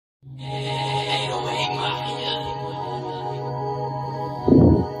Got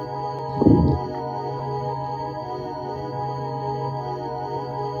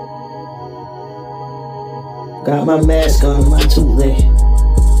my mask on, my toothless.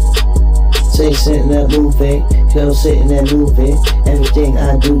 Say sit in that movie, yo sit in that movie. Everything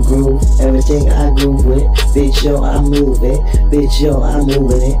I do groove, everything I groove with. Bitch yo I move it, bitch yo I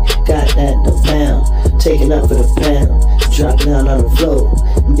moving it. Got that the pound, taking up for the pound. Dropping down on the floor,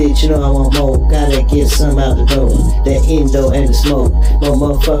 bitch you know I want more. Gotta get some out the door, that endo and the smoke. More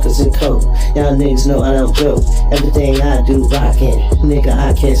motherfuckers in coke, y'all niggas know I don't joke. Everything I do rockin', nigga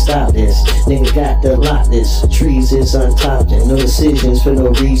I can't stop this. Nigga got to lock this, trees is untopped. No decisions for no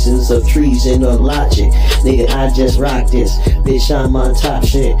reasons of treason or logic. Nigga I just rock this, bitch I'm on top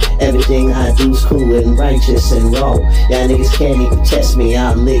shit. Everything I do's cool and righteous and wrong. Y'all niggas can't even test me,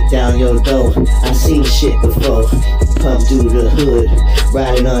 I'll lick down your door. I seen shit before, pump through the hood,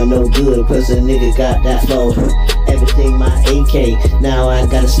 riding on no good, cause a nigga got that flow. Everything my AK, now I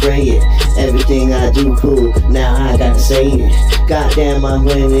gotta spray it. Everything I do cool, now I gotta say it. Goddamn I'm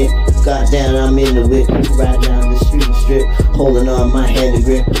winning it, goddamn I'm in the whip. Riding down the street strip, holding on my hand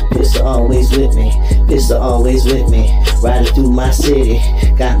grip. Pistol always with me, pistol always with me. Riding through my city,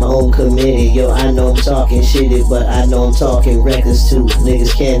 got my own committee. Yo I know I'm talking shitty, but I know I'm talking reckless too.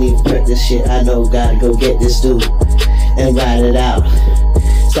 Niggas can't even prep this shit, I know gotta go get this dude and ride it out,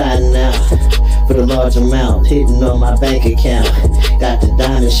 sliding out for the large amount, hitting on my bank account. Got the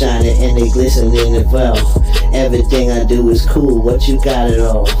diamonds shining and they glistening as well. Everything I do is cool, what you got it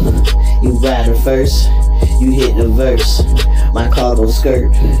all. You ride it first, you hit the verse. My cargo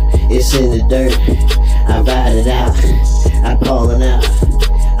skirt, it's in the dirt. I ride it out, I pulling out,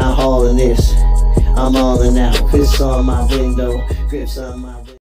 I'm hauling this, I'm hauling out. Grips on my window, grips on my